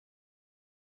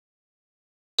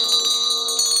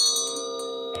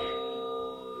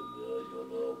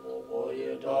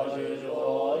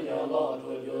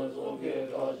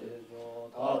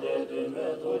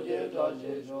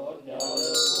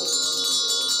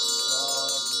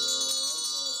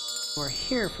We're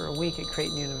here for a week at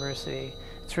Creighton University.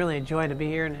 It's really a joy to be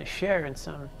here and to share in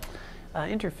some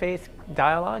interfaith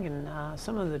dialogue and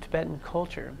some of the Tibetan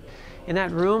culture. In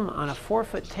that room, on a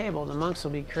 4-foot table, the monks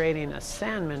will be creating a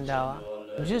Sand Mandala.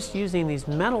 Just using these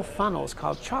metal funnels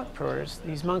called chalk pourers,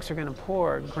 these monks are going to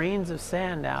pour grains of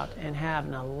sand out and have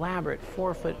an elaborate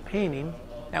 4-foot painting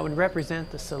that would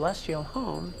represent the celestial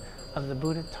home of the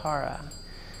Buddha Tara.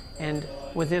 And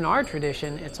within our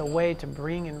tradition, it's a way to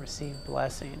bring and receive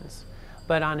blessings.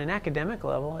 But on an academic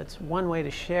level, it's one way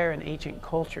to share an ancient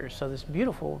culture. So this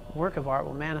beautiful work of art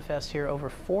will manifest here over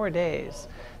 4 days.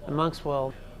 The monks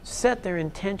will set their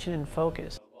intention and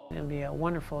focus and be a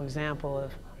wonderful example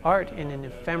of art in an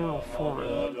ephemeral form.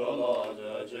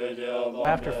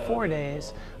 After 4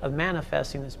 days of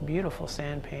manifesting this beautiful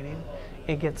sand painting,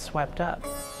 it gets swept up.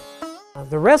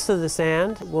 The rest of the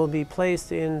sand will be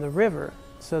placed in the river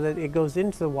so that it goes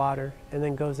into the water and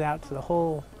then goes out to the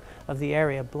whole of the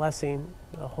area, blessing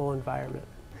the whole environment.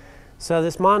 So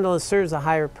this mandala serves a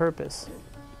higher purpose.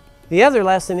 The other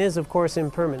lesson is, of course,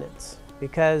 impermanence,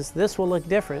 because this will look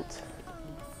different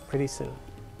pretty soon.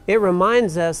 It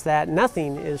reminds us that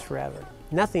nothing is forever,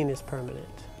 nothing is permanent.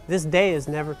 This day is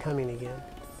never coming again.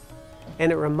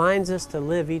 And it reminds us to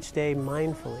live each day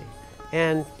mindfully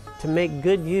and to make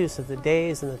good use of the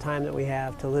days and the time that we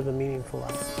have to live a meaningful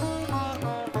life.